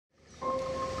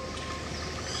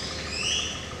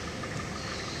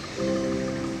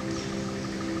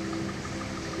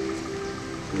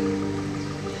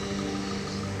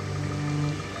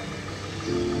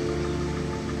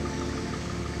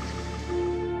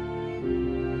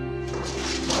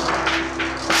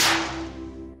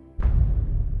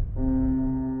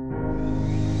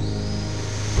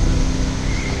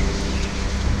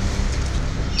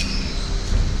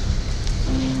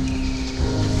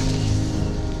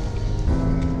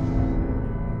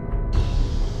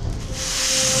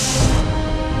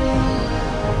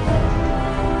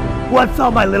What's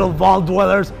up, my little vault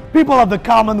dwellers, people of the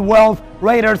Commonwealth,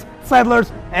 raiders,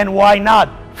 settlers, and why not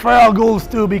feral ghouls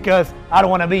too, because I don't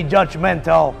want to be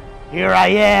judgmental. Here I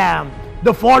am,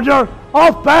 the forger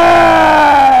of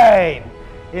pain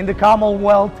in the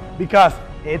Commonwealth, because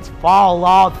it's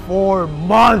Fallout 4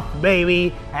 month,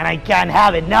 baby, and I can't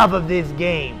have enough of this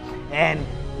game. And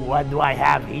what do I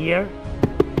have here?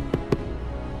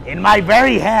 In my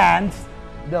very hands,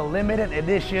 the limited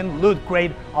edition loot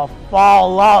crate of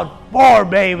Fallout 4,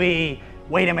 baby.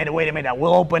 Wait a minute, I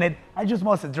will open it. I just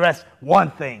must address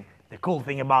one thing. The cool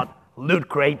thing about loot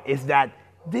crate is that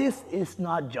this is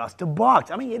not just a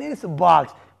box. I mean, it is a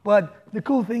box, but the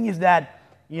cool thing is that,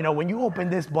 you know, when you open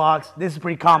this box, this is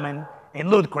pretty common in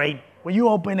loot crate. When you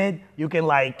open it, you can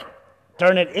like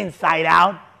turn it inside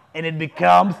out and it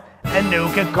becomes a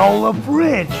Nuka-Cola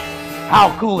fridge.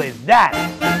 How cool is that?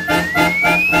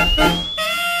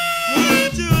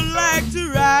 Would you like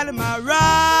to ride in my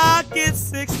Rocket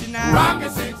 69?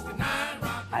 Rocket 69.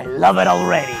 I love it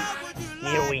already.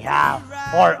 Here we have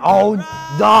our own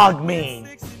dog meat.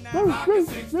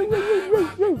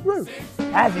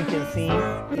 As you can see,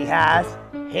 he has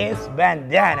his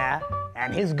bandana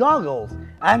and his goggles.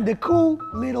 And the cool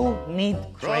little neat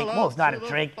trick, well, it's not a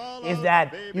trick, is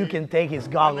that you can take his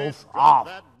goggles off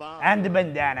and the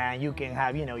bandana, you can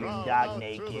have, you know, your dog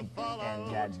naked,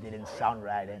 and that didn't sound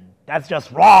right, and that's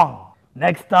just wrong.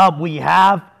 Next up, we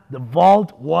have the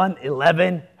Vault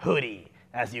 111 hoodie.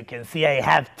 As you can see, I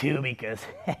have two because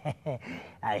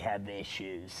I have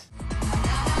issues.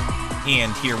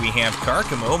 And here we have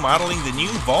Karcamo modeling the new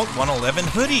Vault 111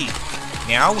 hoodie.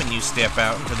 Now, when you step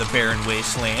out into the barren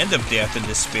wasteland of death and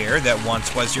despair that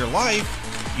once was your life,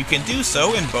 you can do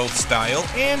so in both style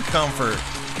and comfort.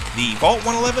 The Vault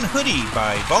 111 hoodie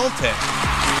by vaultec.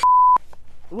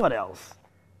 What else?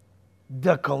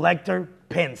 The collector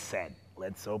pin set.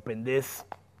 Let's open this.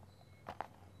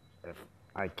 If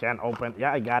I can't open,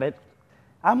 yeah, I got it.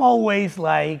 I'm always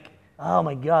like, oh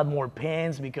my God, more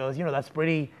pins, because, you know, that's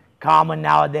pretty common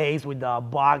nowadays with the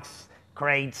box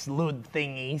crates, loot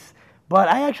thingies. But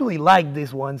I actually like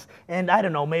these ones, and I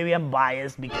don't know, maybe I'm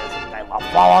biased because I love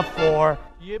Fallout 4.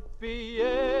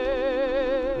 Yippee-yay.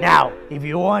 Now, if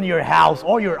you want your house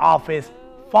or your office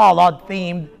Fallout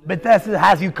themed, Bethesda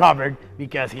has you covered,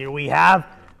 because here we have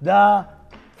the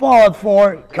Fallout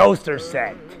 4 coaster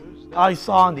set. I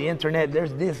saw on the internet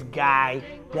there's this guy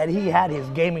that he had his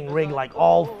gaming rig like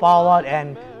all Fallout,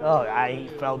 and I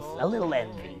felt a little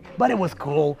envy. But it was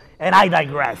cool, and I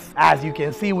digress. As you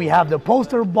can see, we have the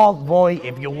poster vaultboy,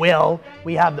 if you will.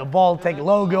 We have the vaultec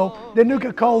logo, the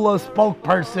Nuka-Cola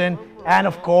spokesperson, and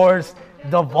of course,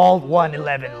 the Vault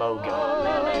 111 logo. Oh,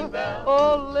 Lily Bell.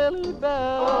 Oh, Lily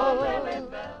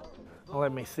Bell.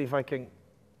 Let me see if I can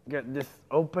get this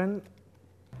open.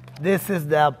 This is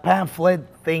the pamphlet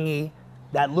thingy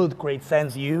that Loot Crate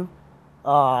sends you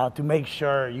to make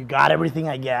sure you got everything,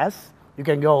 I guess. You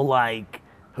can go like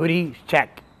hoodie,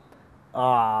 check.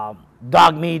 Dog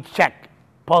meat, check.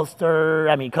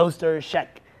 Coaster,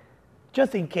 check.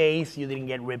 Just in case you didn't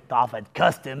get ripped off at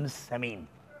customs. I mean,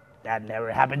 that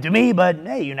never happened to me, but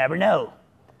hey, you never know.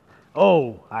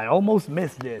 Oh, I almost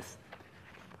missed this.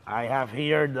 I have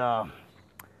here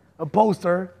a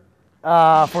poster.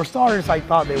 For starters, I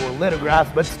thought they were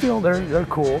lithographs, but still, they're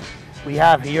cool. We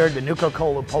have here the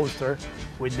Nuka-Cola poster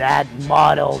with that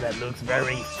model that looks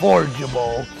very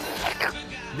forgeable.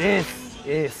 This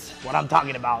is what I'm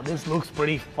talking about. This looks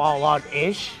pretty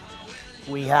Fallout-ish.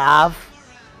 We have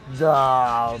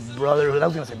the Brotherhood. I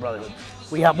was gonna say Brotherhood.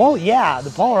 We have, well, yeah,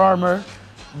 the power armor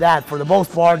that, for the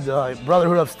most part, the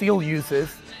Brotherhood of Steel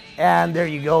uses. And there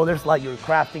you go. There's like your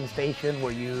crafting station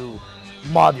where you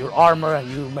mod your armor and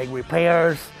you make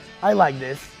repairs. I like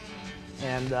this.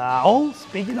 And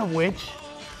speaking of which,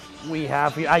 we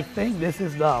have here, I think this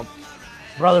is the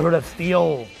Brotherhood of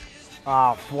Steel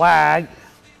flag.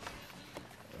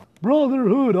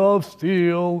 Brotherhood of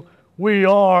Steel, we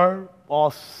are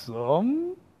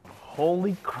awesome.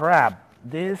 Holy crap,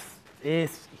 this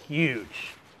is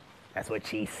huge. That's what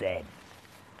she said.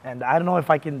 And I don't know if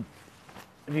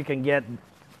you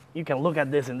can look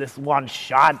at this in this one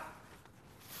shot.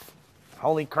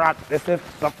 Holy crap, this is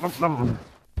something.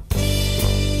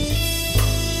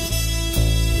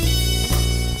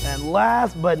 And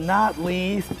last but not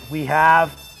least, we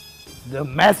have the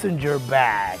messenger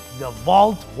bag, the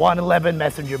Vault 111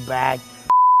 messenger bag.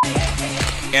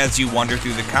 As you wander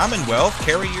through the Commonwealth,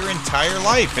 carry your entire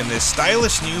life in this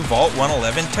stylish new Vault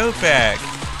 111 tote bag.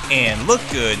 And look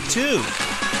good too.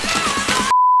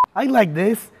 I like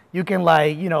this. You can,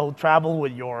 like, you know, travel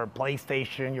with your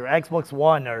PlayStation, your Xbox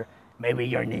One, or maybe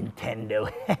your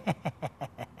Nintendo.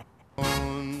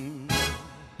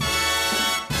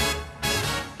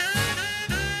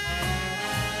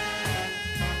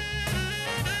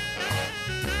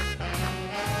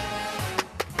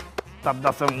 Stuff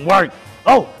doesn't work.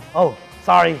 Oh,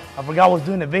 sorry, I forgot I was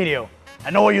doing a video. I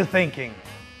know what you're thinking.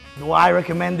 Do I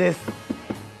recommend this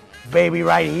baby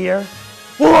right here?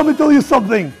 Well, let me tell you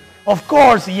something. Of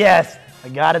course, yes. I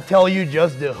gotta tell you,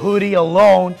 just the hoodie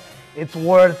alone, it's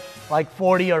worth like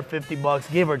 40 or 50 bucks,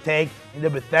 give or take, in the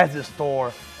Bethesda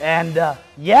store. And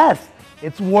yes,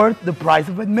 it's worth the price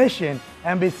of admission.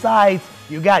 And besides,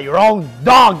 you got your own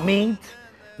dog meat.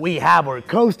 We have our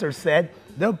coaster set,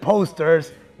 the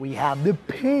posters, we have the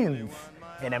pins.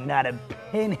 And I'm not a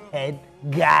pinhead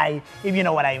guy, if you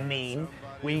know what I mean.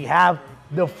 We have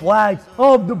the flag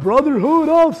of the Brotherhood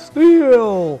of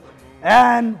Steel.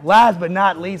 And last but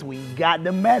not least, we got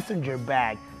the messenger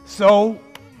bag. So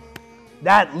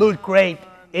that loot crate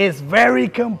is very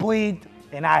complete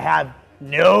and I have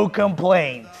no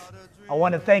complaints. I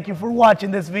want to thank you for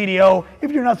watching this video.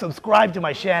 If you're not subscribed to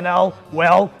my channel,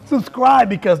 well, subscribe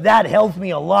because that helps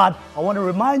me a lot. I want to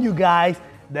remind you guys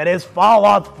that it's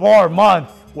Fallout 4 month.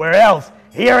 Where else?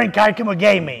 Here in Karcamo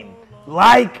Gaming.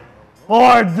 Like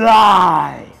or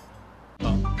die.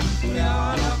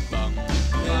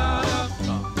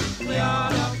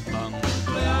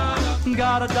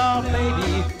 Got a doll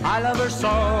baby, I love her so.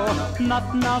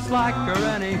 Nothing else like her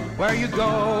anywhere you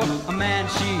go. A man,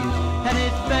 she's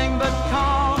anything but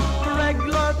calm. A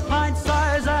regular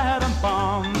pint-sized atom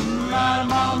bomb. Atom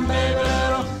bomb, baby,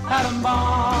 little atom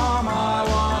bomb. I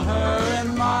want her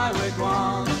in my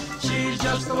wigwam. She's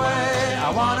just the way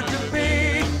I want her to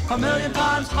be. A million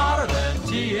times hotter than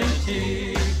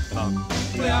TNT.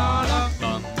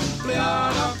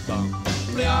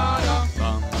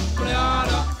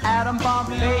 Atom bomb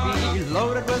baby,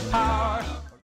 loaded with power.